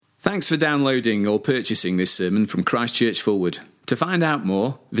Thanks for downloading or purchasing this sermon from Christchurch Fulwood. To find out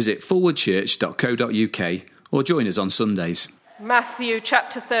more, visit fulwoodchurch.co.uk or join us on Sundays. Matthew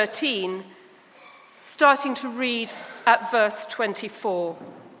chapter 13, starting to read at verse 24.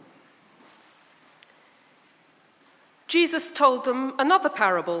 Jesus told them another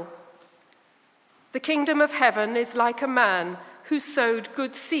parable. The kingdom of heaven is like a man who sowed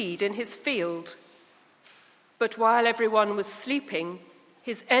good seed in his field. But while everyone was sleeping,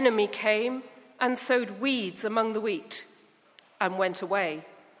 his enemy came and sowed weeds among the wheat and went away.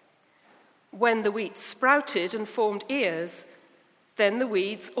 When the wheat sprouted and formed ears, then the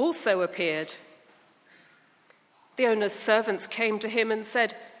weeds also appeared. The owner's servants came to him and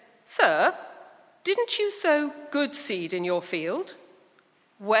said, "Sir, didn't you sow good seed in your field?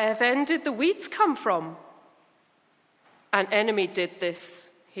 Where then did the weeds come from?" "An enemy did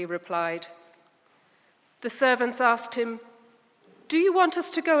this," he replied. The servants asked him, "Do you want us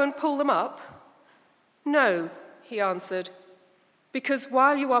to go and pull them up?" "No," he answered, "because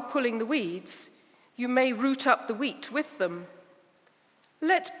while you are pulling the weeds, you may root up the wheat with them.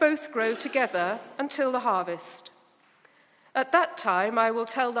 Let both grow together until the harvest. At that time I will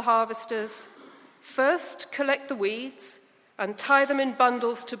tell the harvesters, 'First collect the weeds and tie them in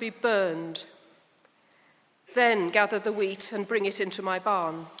bundles to be burned. Then gather the wheat and bring it into my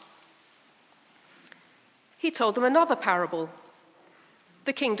barn.'" He told them another parable.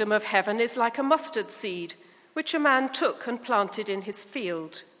 The kingdom of heaven is like a mustard seed, which a man took and planted in his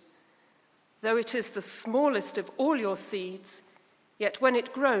field. Though it is the smallest of all your seeds, yet when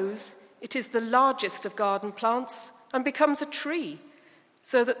it grows, it is the largest of garden plants and becomes a tree,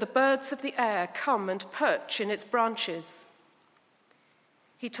 so that the birds of the air come and perch in its branches.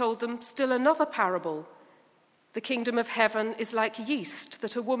 He told them still another parable. The kingdom of heaven is like yeast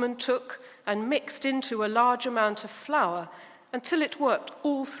that a woman took and mixed into a large amount of flour until it worked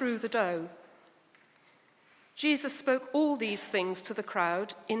all through the dough. Jesus spoke all these things to the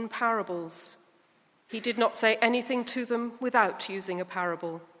crowd in parables. He did not say anything to them without using a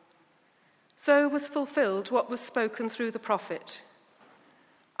parable. So was fulfilled what was spoken through the prophet.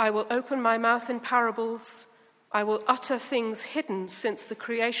 "I will open my mouth in parables. I will utter things hidden since the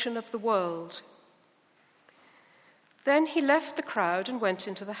creation of the world." Then he left the crowd and went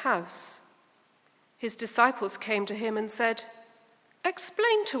into the house. His disciples came to him and said,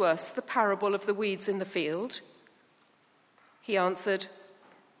 "Explain to us the parable of the weeds in the field." He answered,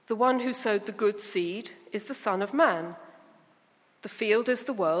 "The one who sowed the good seed is the Son of Man. The field is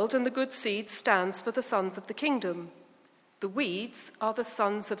the world, and the good seed stands for the sons of the kingdom. The weeds are the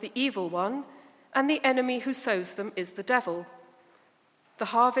sons of the evil one, and the enemy who sows them is the devil. The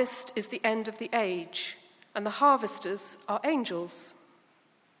harvest is the end of the age, and the harvesters are angels.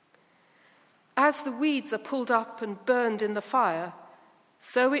 As the weeds are pulled up and burned in the fire,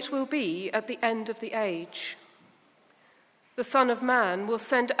 so it will be at the end of the age. The Son of Man will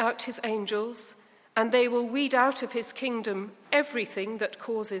send out his angels, and they will weed out of his kingdom everything that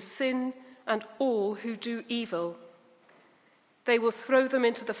causes sin and all who do evil. They will throw them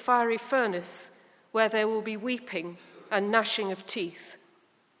into the fiery furnace, where there will be weeping and gnashing of teeth.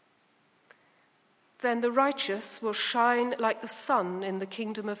 Then the righteous will shine like the sun in the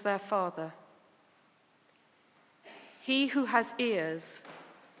kingdom of their Father. He who has ears,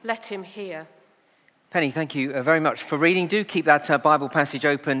 let him hear." Penny, thank you very much for reading. Do keep that Bible passage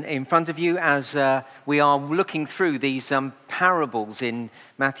open in front of you as we are looking through these parables in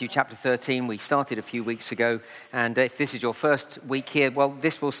Matthew chapter 13. We started a few weeks ago, and if this is your first week here, well,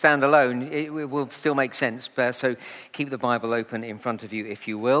 this will stand alone. It will still make sense, so keep the Bible open in front of you if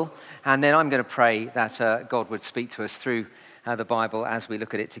you will. And then I'm going to pray that God would speak to us through the Bible as we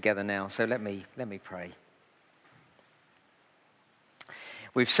look at it together now. So let me pray.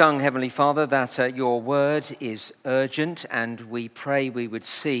 We've sung, Heavenly Father, that your word is urgent, and we pray we would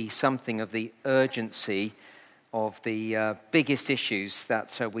see something of the urgency of the biggest issues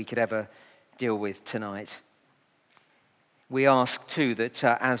that we could ever deal with tonight. We ask, too, that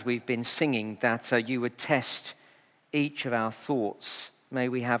as we've been singing, that you would test each of our thoughts. May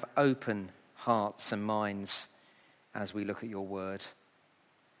we have open hearts and minds as we look at your word.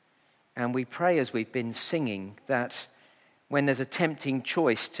 And we pray, as we've been singing, that when there's a tempting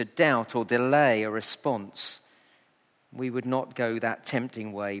choice to doubt or delay a response, we would not go that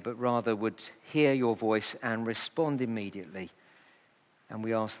tempting way, but rather would hear your voice and respond immediately. And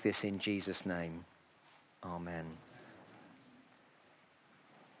we ask this in Jesus' name. Amen.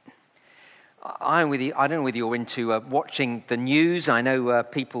 I don't know whether you're into watching the news. I know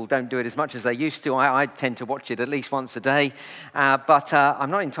people don't do it as much as they used to. I tend to watch it at least once a day. But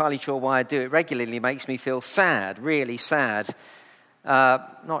I'm not entirely sure why I do it regularly. It makes me feel sad, really sad.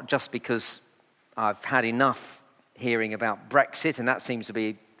 not just because I've had enough hearing about Brexit, and that seems to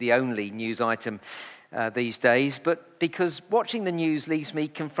be the only news item these days, but because watching the news leaves me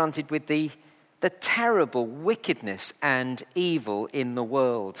confronted with the terrible wickedness and evil in the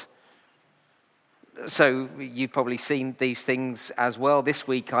world. So you've probably seen these things as well. This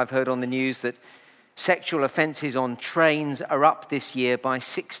week I've heard on the news that sexual offences on trains are up this year by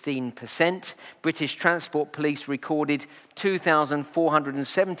 16%. British Transport Police recorded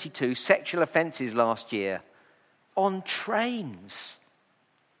 2,472 sexual offences last year on trains.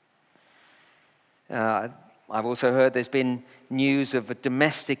 I've also heard there's been news of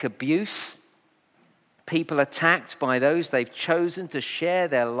domestic abuse, people attacked by those they've chosen to share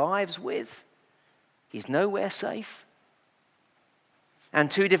their lives with. He's nowhere safe. And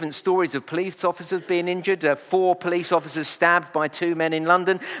 2 different stories of police officers being injured. 4 police officers stabbed by 2 men in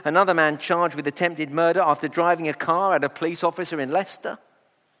London. Another man charged with attempted murder after driving a car at a police officer in Leicester.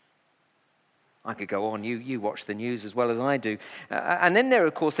 I could go on. You watch the news as well as I do. And then there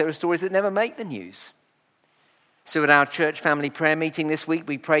are stories that never make the news. So at our church family prayer meeting this week,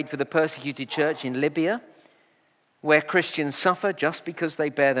 we prayed for the persecuted church in Libya, where Christians suffer just because they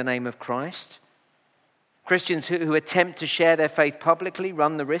bear the name of Christ. Christians who attempt to share their faith publicly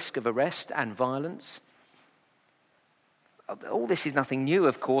run the risk of arrest and violence. All this is nothing new,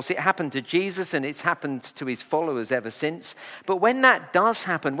 of course. It happened to Jesus and it's happened to his followers ever since. But when that does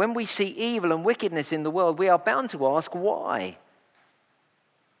happen, when we see evil and wickedness in the world, we are bound to ask why.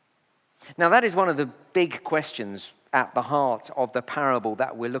 Now, that is one of the big questions at the heart of the parable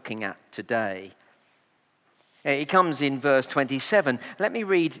that we're looking at today. It comes in verse 27. Let me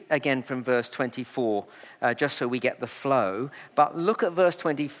read again from verse 24, just so we get the flow. But look at verse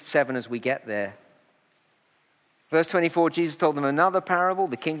 27 as we get there. Verse 24, Jesus told them another parable.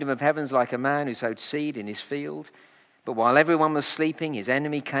 The kingdom of heaven is like a man who sowed seed in his field. But while everyone was sleeping, his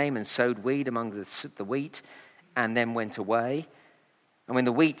enemy came and sowed weed among the wheat and then went away. And when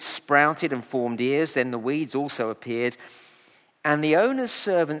the wheat sprouted and formed ears, then the weeds also appeared. And the owner's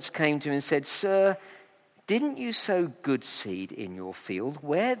servants came to him and said, "Sir, didn't you sow good seed in your field?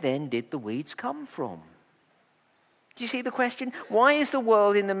 Where then did the weeds come from?" Do you see the question? Why is the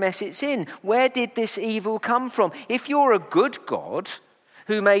world in the mess it's in? Where did this evil come from? If you're a good God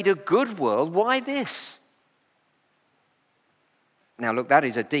who made a good world, why this? Now, look, that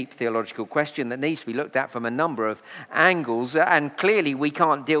is a deep theological question that needs to be looked at from a number of angles, and clearly we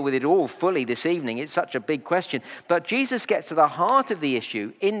can't deal with it all fully this evening. It's such a big question. But Jesus gets to the heart of the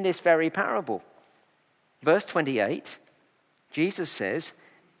issue in this very parable. Verse 28, Jesus says,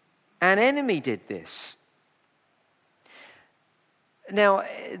 "An enemy did this." Now,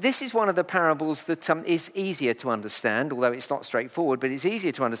 this is one of the parables that is easier to understand, although it's not straightforward, but it's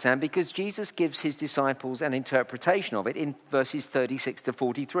easier to understand because Jesus gives his disciples an interpretation of it in verses 36 to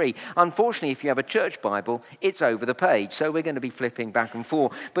 43. Unfortunately, if you have a church Bible, it's over the page, so we're going to be flipping back and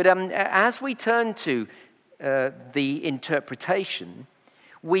forth. But as we turn to the interpretation,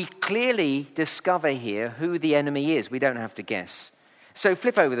 we clearly discover here who the enemy is. We don't have to guess. So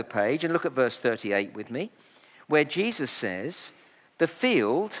flip over the page and look at verse 38 with me, where Jesus says, "The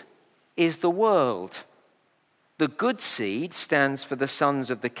field is the world. The good seed stands for the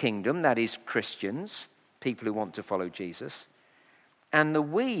sons of the kingdom," that is Christians, people who want to follow Jesus. "And the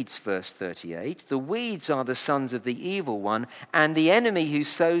weeds," verse 38, "the weeds are the sons of the evil one, and the enemy who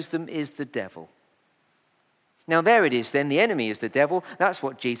sows them is the devil." Now there it is then, the enemy is the devil. That's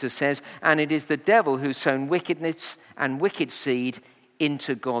what Jesus says. And it is the devil who's sown wickedness and wicked seed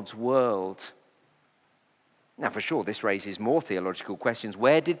into God's world. Now for sure this raises more theological questions.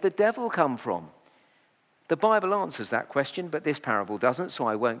 Where did the devil come from? The Bible answers that question, but this parable doesn't, so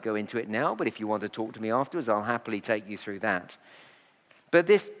I won't go into it now. But if you want to talk to me afterwards, I'll happily take you through that. But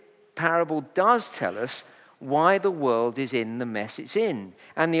this parable does tell us why the world is in the mess it's in.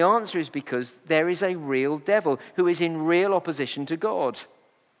 And the answer is because there is a real devil who is in real opposition to God.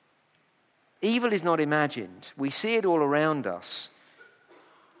 Evil is not imagined. We see it all around us.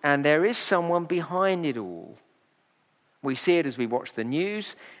 And there is someone behind it all. We see it as we watch the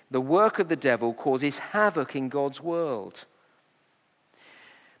news. The work of the devil causes havoc in God's world.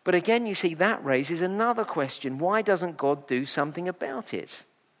 But again, you see, that raises another question. Why doesn't God do something about it?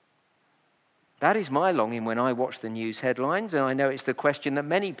 That is my longing when I watch the news headlines, and I know it's the question that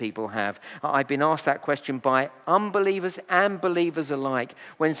many people have. I've been asked that question by unbelievers and believers alike.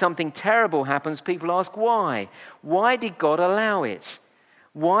 When something terrible happens, people ask why. Why did God allow it?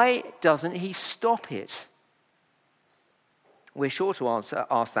 Why doesn't he stop it? We're sure to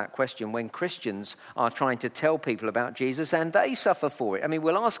ask that question when Christians are trying to tell people about Jesus and they suffer for it. I mean,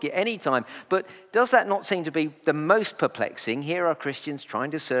 we'll ask it any time, but does that not seem to be the most perplexing? Here are Christians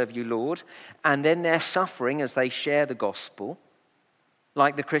trying to serve you, Lord, and then they're suffering as they share the gospel,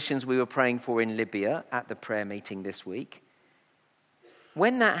 like the Christians we were praying for in Libya at the prayer meeting this week.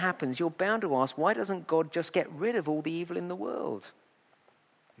 When that happens, you're bound to ask, why doesn't God just get rid of all the evil in the world?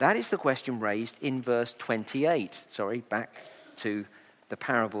 That is the question raised in verse 28. Back to the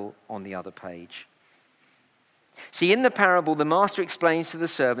parable on the other page. See, in the parable, the master explains to the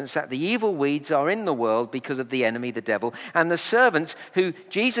servants that the evil weeds are in the world because of the enemy, the devil, and the servants, who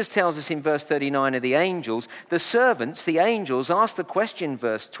Jesus tells us in verse 39 are the angels, the servants, the angels, ask the question,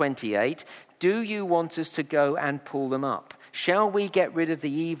 verse 28, do you want us to go and pull them up? Shall we get rid of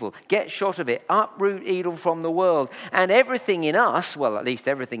the evil, get shot of it, uproot evil from the world? And everything in us, well, at least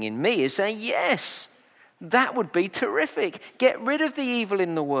everything in me, is saying yes. That would be terrific. Get rid of the evil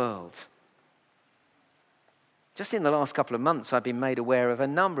in the world. Just in the last couple of months, I've been made aware of a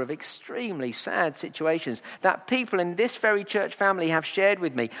number of extremely sad situations that people in this very church family have shared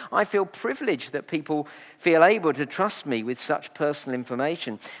with me. I feel privileged that people feel able to trust me with such personal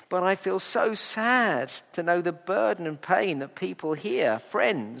information, but I feel so sad to know the burden and pain that people here,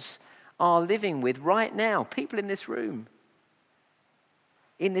 friends, are living with right now, people in this room.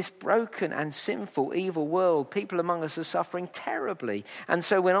 In this broken and sinful, evil world, people among us are suffering terribly. And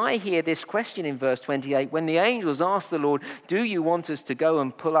so when I hear this question in verse 28, when the angels ask the Lord, do you want us to go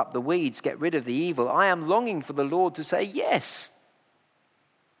and pull up the weeds, get rid of the evil? I am longing for the Lord to say yes.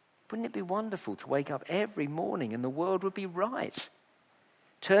 Wouldn't it be wonderful to wake up every morning and the world would be right?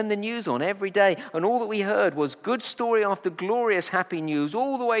 Turn the news on every day, and all that we heard was good story after glorious happy news,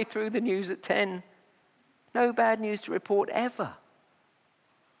 all the way through the news at 10. No bad news to report ever.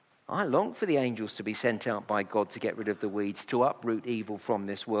 I long for the angels to be sent out by God to get rid of the weeds, to uproot evil from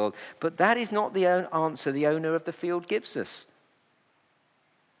this world. But that is not the answer the owner of the field gives us.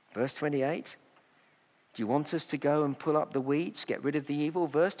 Verse 28, do you want us to go and pull up the weeds, get rid of the evil?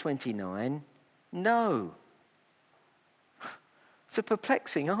 Verse 29, no. It's a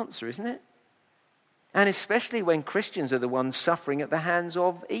perplexing answer, isn't it? And especially when Christians are the ones suffering at the hands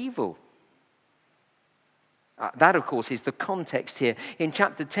of evil. That, of course, is the context here. In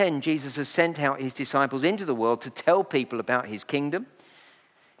chapter 10, Jesus has sent out his disciples into the world to tell people about his kingdom.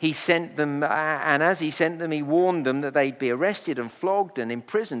 He sent them, and as he sent them, he warned them that they'd be arrested and flogged and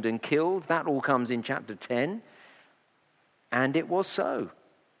imprisoned and killed. That all comes in chapter 10. And it was so.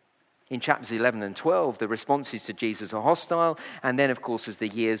 In chapters 11 and 12, the responses to Jesus are hostile. And then, of course, as the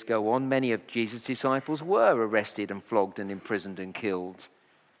years go on, many of Jesus' disciples were arrested and flogged and imprisoned and killed.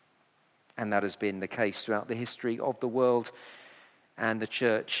 And that has been the case throughout the history of the world and the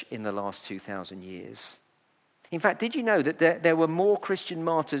church in the last 2,000 years. In fact, did you know that there were more Christian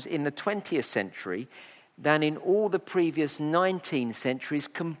martyrs in the 20th century than in all the previous 19 centuries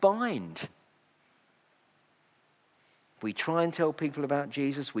combined? We try and tell people about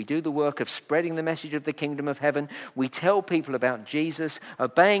Jesus. We do the work of spreading the message of the kingdom of heaven. We tell people about Jesus,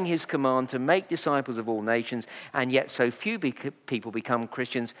 obeying his command to make disciples of all nations, and yet so few people become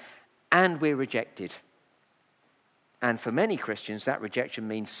Christians, and we're rejected. And for many Christians, that rejection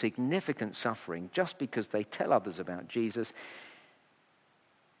means significant suffering just because they tell others about Jesus.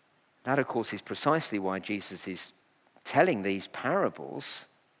 That, of course, is precisely why Jesus is telling these parables.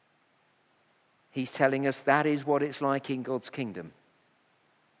 He's telling us that is what it's like in God's kingdom.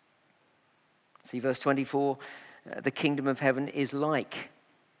 See, verse 24, the kingdom of heaven is like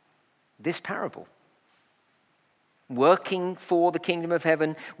this parable. Working for the kingdom of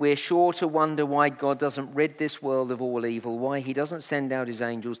heaven, we're sure to wonder why God doesn't rid this world of all evil, why he doesn't send out his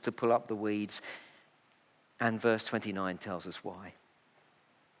angels to pull up the weeds. And verse 29 tells us why.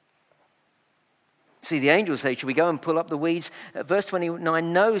 See, the angels say, should we go and pull up the weeds? Verse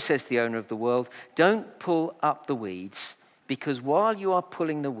 29, no, says the owner of the world, don't pull up the weeds, because while you are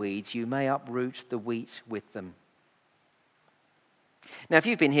pulling the weeds, you may uproot the wheat with them. Now, if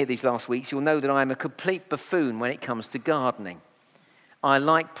you've been here these last weeks, you'll know that I'm a complete buffoon when it comes to gardening. I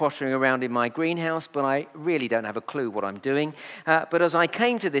like pottering around in my greenhouse, but I really don't have a clue what I'm doing. But as I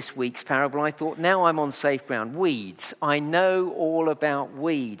came to this week's parable, I thought, now I'm on safe ground. Weeds. I know all about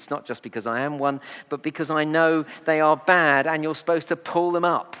weeds, not just because I am one, but because I know they are bad and you're supposed to pull them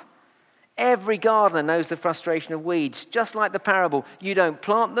up. Every gardener knows the frustration of weeds. Just like the parable, you don't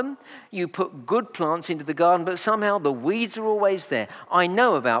plant them, you put good plants into the garden, but somehow the weeds are always there. I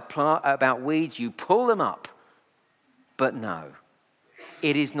know about weeds, you pull them up. But no,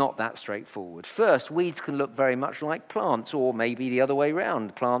 it is not that straightforward. First, weeds can look very much like plants, or maybe the other way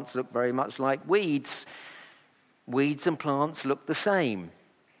around. Plants look very much like weeds. Weeds and plants look the same.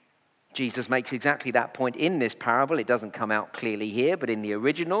 Jesus makes exactly that point in this parable. It doesn't come out clearly here, but in the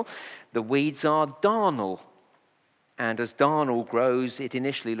original, the weeds are darnel. And as darnel grows, it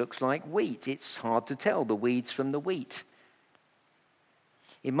initially looks like wheat. It's hard to tell the weeds from the wheat.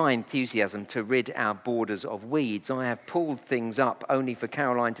 In my enthusiasm to rid our borders of weeds, I have pulled things up only for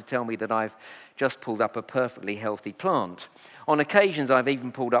Caroline to tell me that I've just pulled up a perfectly healthy plant. On occasions, I've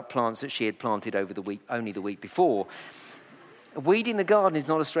even pulled up plants that she had planted only the week before. Weeding the garden is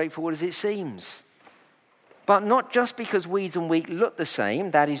not as straightforward as it seems. But not just because weeds and wheat look the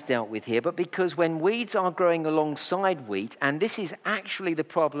same, that is dealt with here, but because when weeds are growing alongside wheat, and this is actually the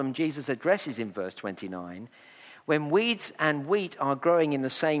problem Jesus addresses in verse 29, when weeds and wheat are growing in the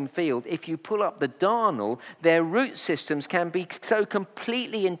same field, if you pull up the darnel, their root systems can be so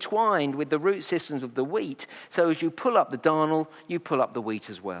completely entwined with the root systems of the wheat. So as you pull up the darnel, you pull up the wheat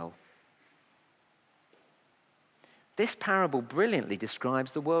as well. This parable brilliantly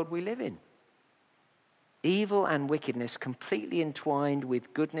describes the world we live in. Evil and wickedness completely entwined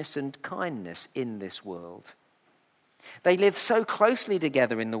with goodness and kindness in this world. They live so closely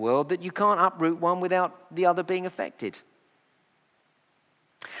together in the world that you can't uproot one without the other being affected.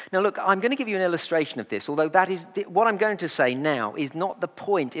 Now look, I'm going to give you an illustration of this, although that is what I'm going to say now is not the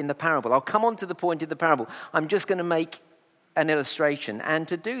point in the parable. I'll come on to the point in the parable. I'm just going to make an illustration. And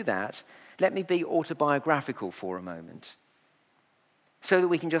to do that, let me be autobiographical for a moment, so that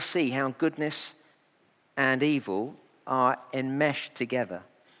we can just see how goodness and evil are enmeshed together.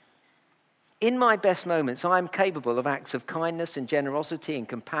 In my best moments, I am capable of acts of kindness and generosity and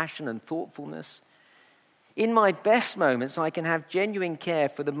compassion and thoughtfulness. In my best moments, I can have genuine care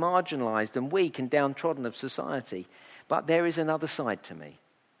for the marginalized and weak and downtrodden of society. But there is another side to me,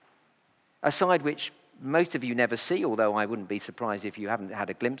 a side which most of you never see, although I wouldn't be surprised if you haven't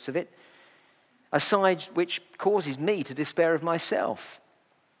had a glimpse of it, a side which causes me to despair of myself.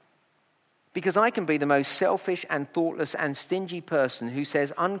 Because I can be the most selfish and thoughtless and stingy person who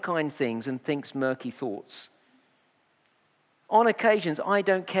says unkind things and thinks murky thoughts. On occasions, I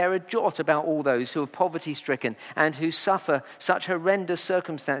don't care a jot about all those who are poverty-stricken and who suffer such horrendous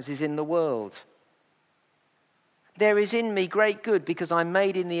circumstances in the world. There is in me great good because I'm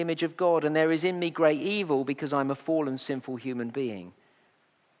made in the image of God, and there is in me great evil because I'm a fallen, sinful human being.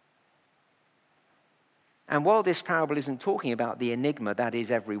 And while this parable isn't talking about the enigma that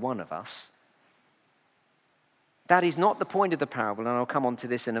is every one of us, that is not the point of the parable, and I'll come on to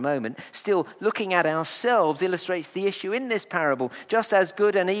this in a moment. Still, looking at ourselves illustrates the issue in this parable. Just as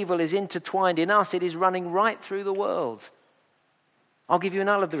good and evil is intertwined in us, it is running right through the world. I'll give you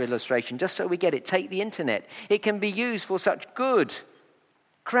another illustration, just so we get it. Take the internet. It can be used for such good.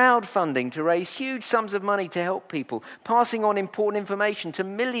 Crowdfunding to raise huge sums of money to help people, passing on important information to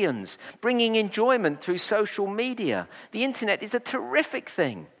millions, bringing enjoyment through social media. The internet is a terrific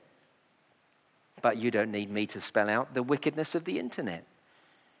thing. But you don't need me to spell out the wickedness of the internet.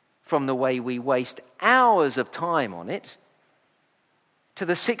 From the way we waste hours of time on it, to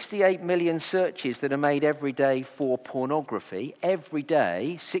the 68 million searches that are made every day for pornography, every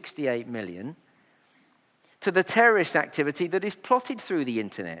day, 68 million, to the terrorist activity that is plotted through the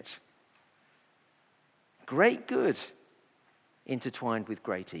internet. Great good intertwined with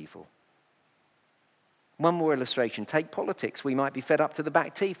great evil. One more illustration. Take politics. We might be fed up to the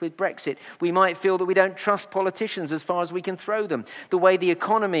back teeth with Brexit. We might feel that we don't trust politicians as far as we can throw them. The way the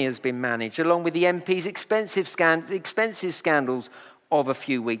economy has been managed, along with the MPs' expensive scandals of a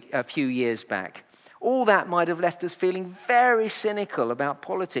few years back. All that might have left us feeling very cynical about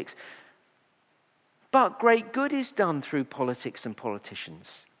politics. But great good is done through politics and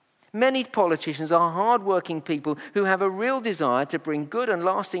politicians. Many politicians are hard-working people who have a real desire to bring good and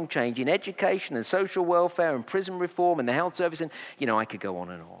lasting change in education and social welfare and prison reform and the health service, and, I could go on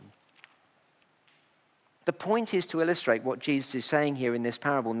and on. The point is to illustrate what Jesus is saying here in this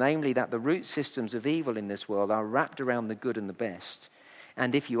parable, namely that the root systems of evil in this world are wrapped around the good and the best.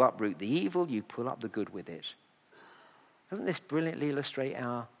 And if you uproot the evil, you pull up the good with it. Doesn't this brilliantly illustrate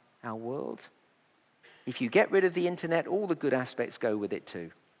our world? If you get rid of the internet, all the good aspects go with it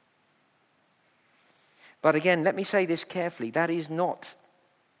too. But again, let me say this carefully. That is not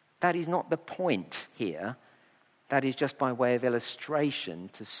the point here. That is just by way of illustration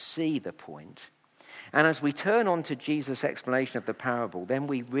to see the point. And as we turn on to Jesus' explanation of the parable, then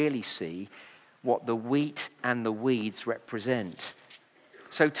we really see what the wheat and the weeds represent.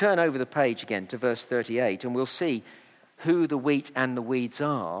 So turn over the page again to verse 38, and we'll see who the wheat and the weeds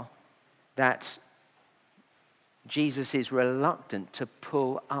are that Jesus is reluctant to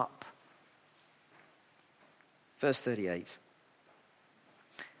pull up. Verse 38.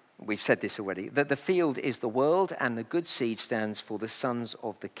 we've said this already, that the field is the world and the good seed stands for the sons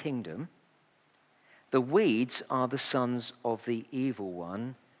of the kingdom. The weeds are the sons of the evil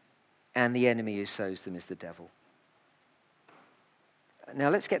one, and the enemy who sows them is the devil. Now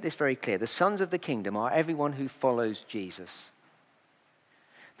let's get this very clear. The sons of the kingdom are everyone who follows Jesus.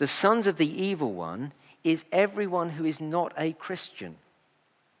 The sons of the evil one is everyone who is not a Christian.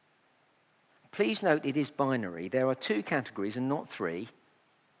 Please note it is binary. There are two categories and not three.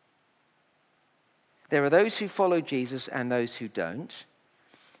 There are those who follow Jesus and those who don't.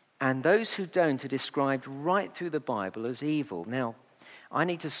 And those who don't are described right through the Bible as evil. Now, I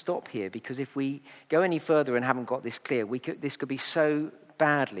need to stop here because if we go any further and haven't got this clear, this could be so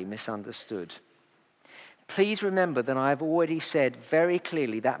badly misunderstood. Please remember that I've already said very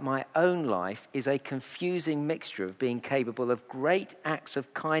clearly that my own life is a confusing mixture of being capable of great acts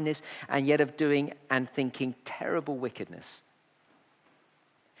of kindness and yet of doing and thinking terrible wickedness.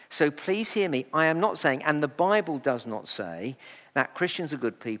 So please hear me. I am not saying, and the Bible does not say, that Christians are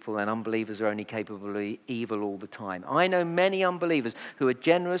good people and unbelievers are only capable of evil all the time. I know many unbelievers who are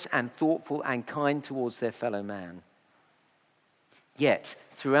generous and thoughtful and kind towards their fellow man. Yet,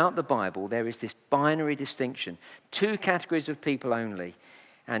 throughout the Bible, there is this binary distinction, two categories of people only.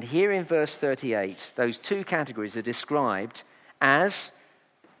 And here in verse 38, those two categories are described as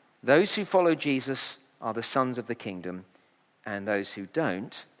those who follow Jesus are the sons of the kingdom, and those who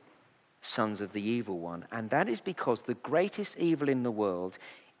don't, sons of the evil one. And that is because the greatest evil in the world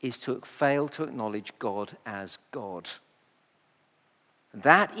is to fail to acknowledge God as God.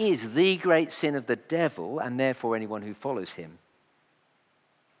 That is the great sin of the devil, and therefore anyone who follows him.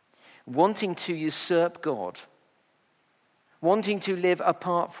 Wanting to usurp God, wanting to live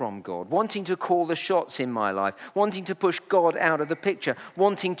apart from God, wanting to call the shots in my life, wanting to push God out of the picture,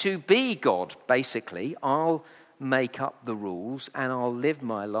 wanting to be God, basically. I'll make up the rules and I'll live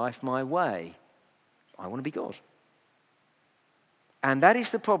my life my way. I want to be God. And that is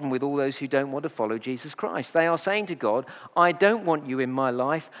the problem with all those who don't want to follow Jesus Christ. They are saying to God, I don't want you in my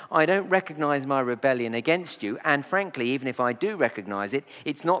life. I don't recognize my rebellion against you. And frankly, even if I do recognize it,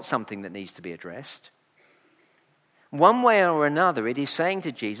 it's not something that needs to be addressed. One way or another, it is saying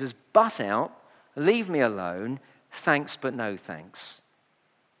to Jesus, butt out, leave me alone, thanks but no thanks.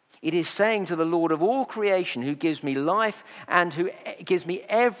 It is saying to the Lord of all creation, who gives me life and who gives me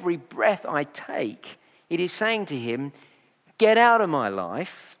every breath I take, it is saying to him, get out of my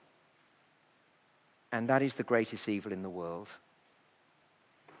life. And that is the greatest evil in the world.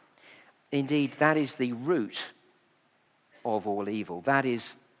 Indeed, that is the root of all evil. That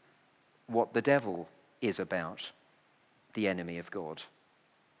is what the devil is about, the enemy of God.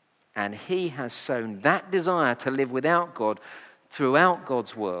 And he has sown that desire to live without God throughout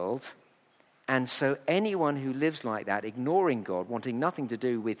God's world. And so anyone who lives like that, ignoring God, wanting nothing to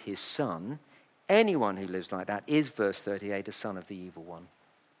do with his son, anyone who lives like that is, verse 38, a son of the evil one.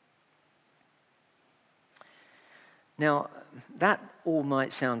 Now, that all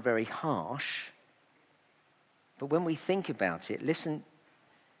might sound very harsh, but when we think about it, listen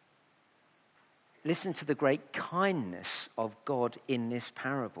to the great kindness of God in this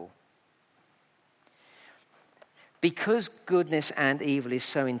parable. Because goodness and evil is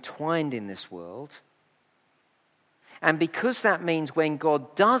so entwined in this world, and because that means when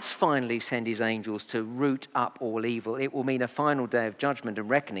God does finally send his angels to root up all evil, it will mean a final day of judgment and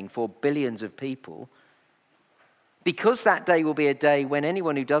reckoning for billions of people. Because that day will be a day when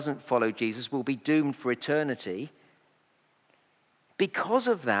anyone who doesn't follow Jesus will be doomed for eternity. Because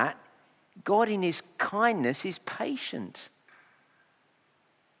of that, God in his kindness is patient.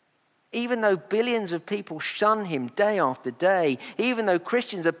 Even though billions of people shun him day after day, even though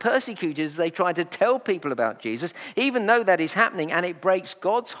Christians are persecuted as they try to tell people about Jesus, even though that is happening and it breaks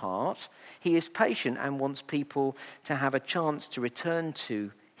God's heart, he is patient and wants people to have a chance to return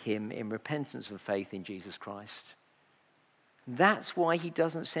to him in repentance and faith in Jesus Christ. That's why he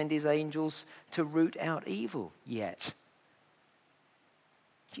doesn't send his angels to root out evil yet.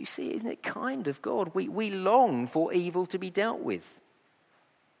 Do you see, isn't it kind of God? We long for evil to be dealt with.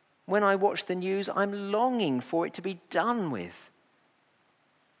 When I watch the news, I'm longing for it to be done with.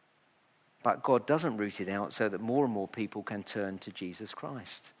 But God doesn't root it out so that more and more people can turn to Jesus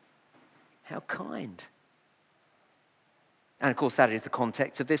Christ. How kind. And of course, that is the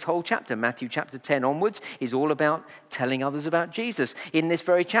context of this whole chapter. Matthew chapter 10 onwards is all about telling others about Jesus. In this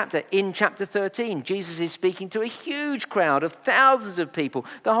very chapter, in chapter 13, Jesus is speaking to a huge crowd of thousands of people.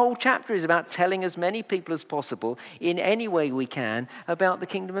 The whole chapter is about telling as many people as possible, in any way we can, about the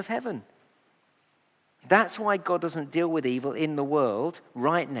kingdom of heaven. That's why God doesn't deal with evil in the world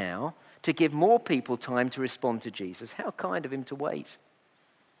right now, to give more people time to respond to Jesus. How kind of him to wait.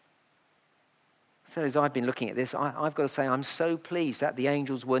 So as I've been looking at this, I've got to say I'm so pleased that the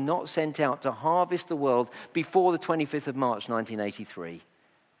angels were not sent out to harvest the world before the 25th of March 1983,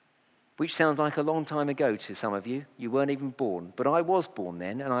 which sounds like a long time ago to some of you. You weren't even born. But I was born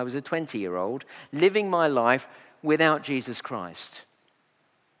then, and I was a 20-year-old living my life without Jesus Christ.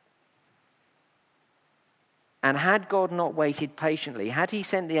 And had God not waited patiently, had he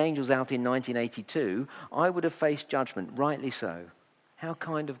sent the angels out in 1982, I would have faced judgment, rightly so. How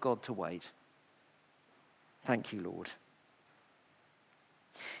kind of God to wait. Thank you, Lord.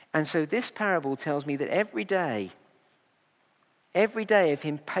 And so this parable tells me that every day of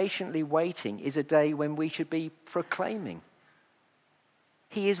him patiently waiting is a day when we should be proclaiming.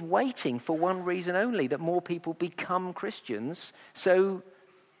 He is waiting for one reason only, that more people become Christians. So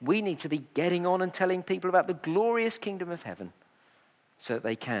we need to be getting on and telling people about the glorious kingdom of heaven so that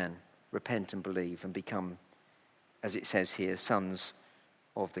they can repent and believe and become, as it says here, sons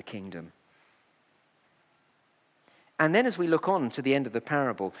of the kingdom. And then as we look on to the end of the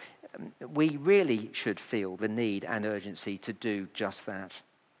parable, we really should feel the need and urgency to do just that.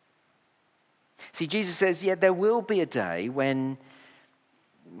 See, Jesus says, there will be a day when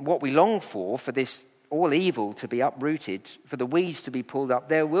what we long for this all evil to be uprooted, for the weeds to be pulled up,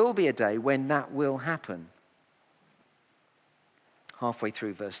 there will be a day when that will happen. Halfway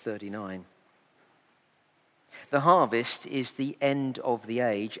through verse 39. The harvest is the end of the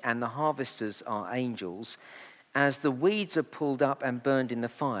age, and the harvesters are angels. As the weeds are pulled up and burned in the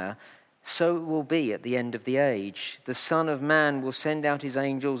fire, so it will be at the end of the age. The Son of Man will send out his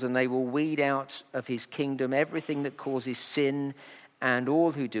angels, and they will weed out of his kingdom everything that causes sin and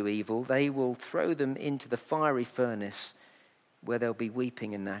all who do evil. They will throw them into the fiery furnace, where there'll be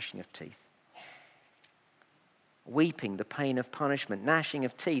weeping and gnashing of teeth. Weeping, the pain of punishment. Gnashing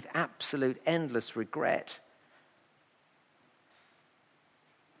of teeth, absolute endless regret.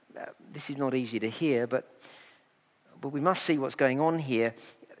 This is not easy to hear, but we must see what's going on here.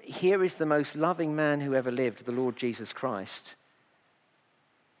 Here is the most loving man who ever lived, the Lord Jesus Christ,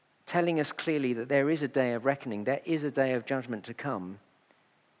 telling us clearly that there is a day of reckoning, there is a day of judgment to come.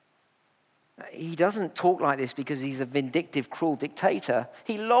 He doesn't talk like this because he's a vindictive, cruel dictator.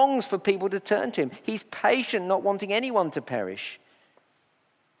 He longs for people to turn to him. He's patient, not wanting anyone to perish.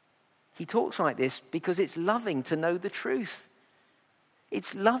 He talks like this because it's loving to know the truth.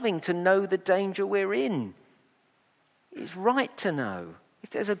 It's loving to know the danger we're in. It's right to know. If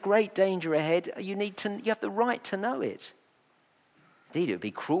there's a great danger ahead, you have the right to know it. Indeed, it would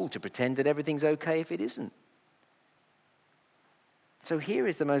be cruel to pretend that everything's okay if it isn't. So here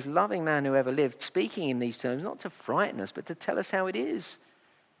is the most loving man who ever lived, speaking in these terms, not to frighten us, but to tell us how it is.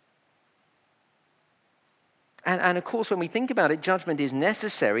 And of course, when we think about it, judgment is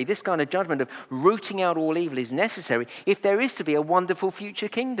necessary. This kind of judgment of rooting out all evil is necessary if there is to be a wonderful future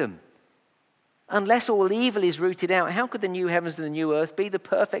kingdom. Unless all evil is rooted out, how could the new heavens and the new earth be the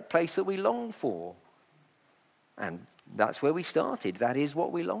perfect place that we long for? And that's where we started. That is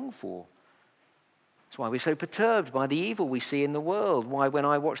what we long for. That's why we're so perturbed by the evil we see in the world. Why when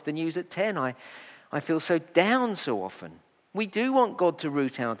I watch the news at 10, I feel so down so often. We do want God to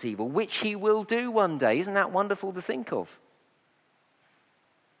root out evil, which he will do one day. Isn't that wonderful to think of?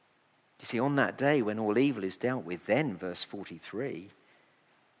 You see, on that day when all evil is dealt with, then, verse 43,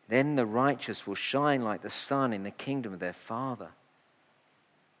 then the righteous will shine like the sun in the kingdom of their Father.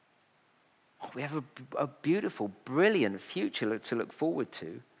 Oh, we have a beautiful, brilliant future to look forward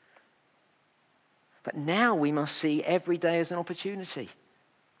to. But now we must see every day as an opportunity.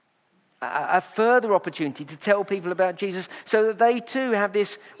 A further opportunity to tell people about Jesus so that they too have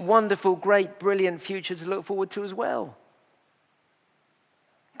this wonderful, great, brilliant future to look forward to as well.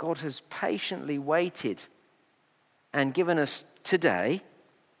 God has patiently waited and given us today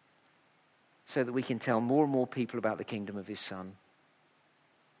so that we can tell more and more people about the kingdom of his Son.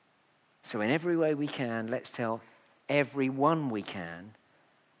 So in every way we can, let's tell everyone we can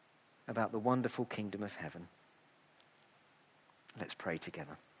about the wonderful kingdom of heaven. Let's pray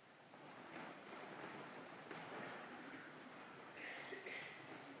together.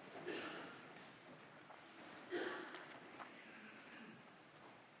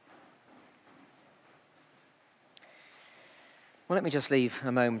 Well, let me just leave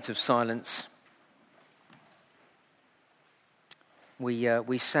a moment of silence.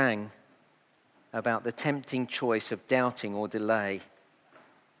 We sang about the tempting choice of doubting or delay.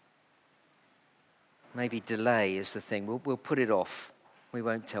 Maybe delay is the thing. We'll put it off. We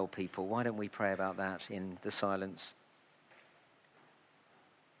won't tell people. Why don't we pray about that in the silence?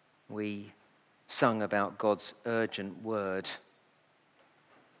 We sung about God's urgent word.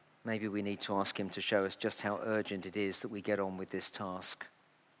 Maybe we need to ask him to show us just how urgent it is that we get on with this task.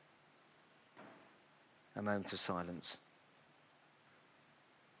 a moment of silence.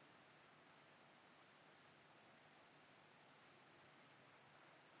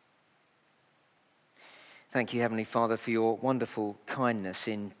 Thank you, Heavenly Father, for your wonderful kindness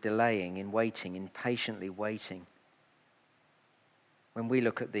in delaying, in waiting, in patiently waiting. When we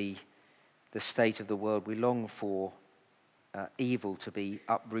look at the state of the world, we long for evil to be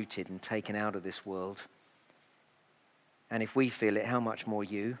uprooted and taken out of this world. And if we feel it, how much more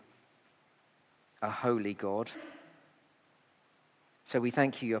you, a holy God. So we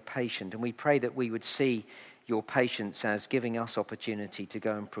thank you, you're patient, and we pray that we would see your patience as giving us opportunity to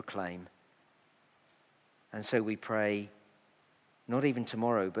go and proclaim. And so we pray, not even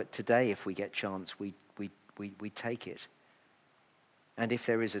tomorrow, but today, if we get chance, we take it. And if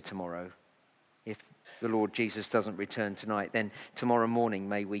there is a tomorrow, if the Lord Jesus doesn't return tonight, then tomorrow morning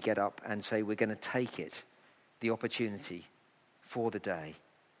may we get up and say we're going to take it, the opportunity for the day.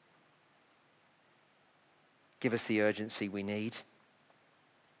 Give us the urgency we need.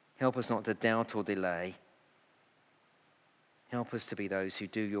 Help us not to doubt or delay. Help us to be those who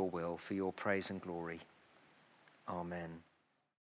do your will for your praise and glory. Amen.